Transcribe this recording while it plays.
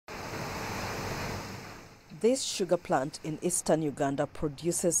This sugar plant in eastern Uganda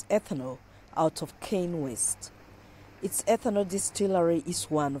produces ethanol out of cane waste. Its ethanol distillery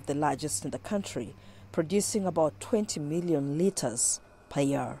is one of the largest in the country, producing about 20 million litres per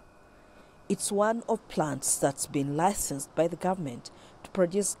year. It's one of plants that's been licensed by the government to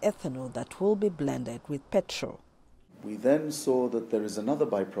produce ethanol that will be blended with petrol. We then saw that there is another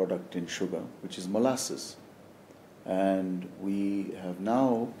byproduct in sugar, which is molasses. And we have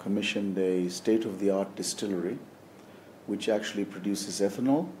now commissioned a state-of-the-art distillery which actually produces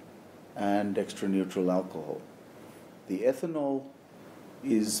ethanol and extra-neutral alcohol. The ethanol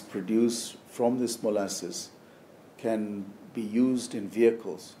is produced from this molasses, can be used in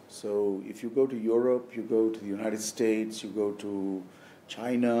vehicles. So if you go to Europe, you go to the United States, you go to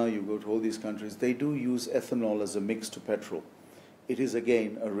China, you go to all these countries, they do use ethanol as a mix to petrol. It is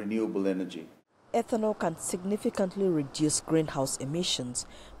again a renewable energy. Ethanol can significantly reduce greenhouse emissions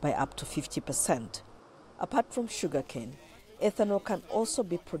by up to 50%. Apart from sugarcane, ethanol can also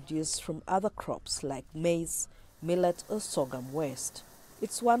be produced from other crops like maize, millet or sorghum waste.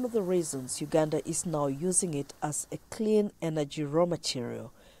 It's one of the reasons Uganda is now using it as a clean energy raw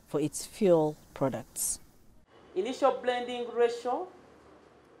material for its fuel products. Initial blending ratio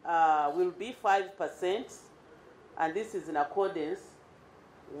will be 5%, and this is in accordance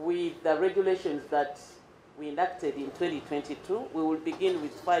with the regulations that we enacted in 2022. We will begin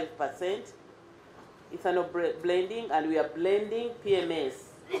with 5% ethanol blending, and we are blending PMS,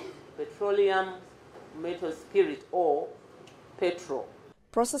 petroleum metal spirit, or petrol.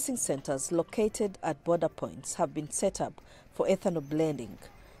 Processing centers located at border points have been set up for ethanol blending.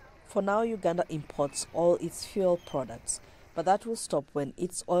 For now, Uganda imports all its fuel products, but that will stop when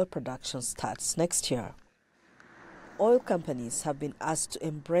its oil production starts next year. Oil companies have been asked to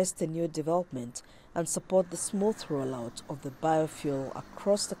embrace the new development and support the smooth rollout of the biofuel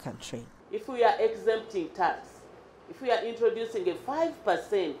across the country. If we are exempting tax, if we are introducing a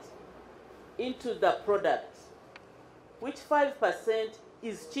 5% into the product, which 5%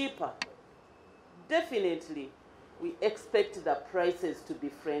 is cheaper, definitely we expect the prices to be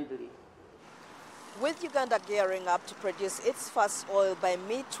friendly. With Uganda gearing up to produce its first oil by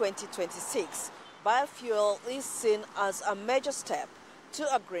mid-2026, biofuel is seen as a major step to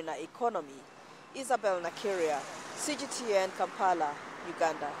a greener economy. Isabel Nakiria, CGTN, Kampala,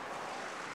 Uganda.